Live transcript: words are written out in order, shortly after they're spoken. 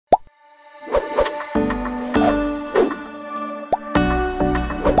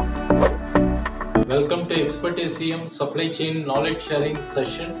Welcome to Expert ACM Supply Chain Knowledge Sharing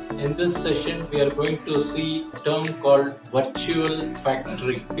session. In this session, we are going to see a term called virtual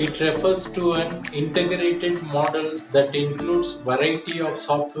factory. It refers to an integrated model that includes variety of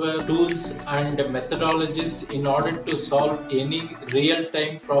software, tools and methodologies in order to solve any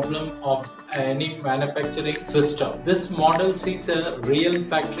real-time problem of any manufacturing system. This model sees a real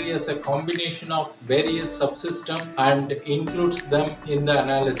factory as a combination of various subsystems and includes them in the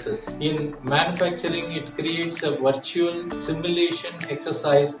analysis. In manufacturing, it creates a virtual simulation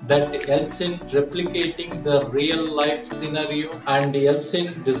exercise that helps in replicating the real-life scenario and helps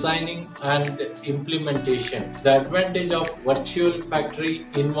in designing and implementation. The advantage of virtual factory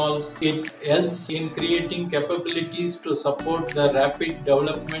involves it helps in creating capabilities to support the rapid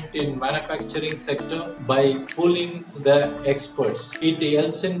development in manufacturing sector by pooling the experts. It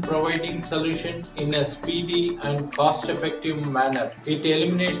helps in providing solutions in a speedy and cost-effective manner. It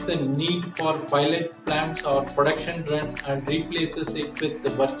eliminates the need for pilot plants or production run and replaces it with the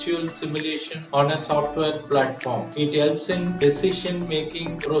virtual simulation on a software platform. It helps in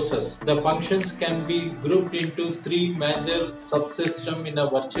decision-making process. The functions can be grouped into three major subsystems in a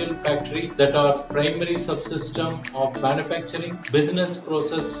virtual factory that are primary subsystem of manufacturing, business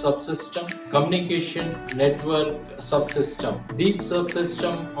process subsystem, communication network subsystem. These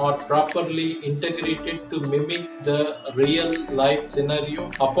subsystems are properly integrated to mimic the real-life scenario.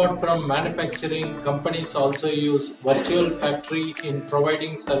 Apart from manufacturing, companies also use virtual factory in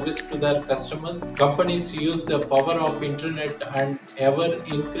providing service to their customers. Companies use the power of internet and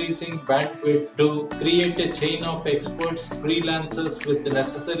ever-increasing bandwidth to create a chain of experts, freelancers with the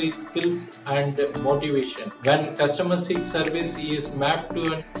necessary skills and motivation. When customer seeks service, he is mapped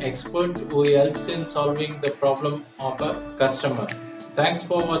to an expert who helps in solving the problem of a customer. Thanks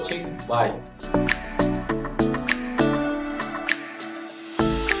for watching. Bye.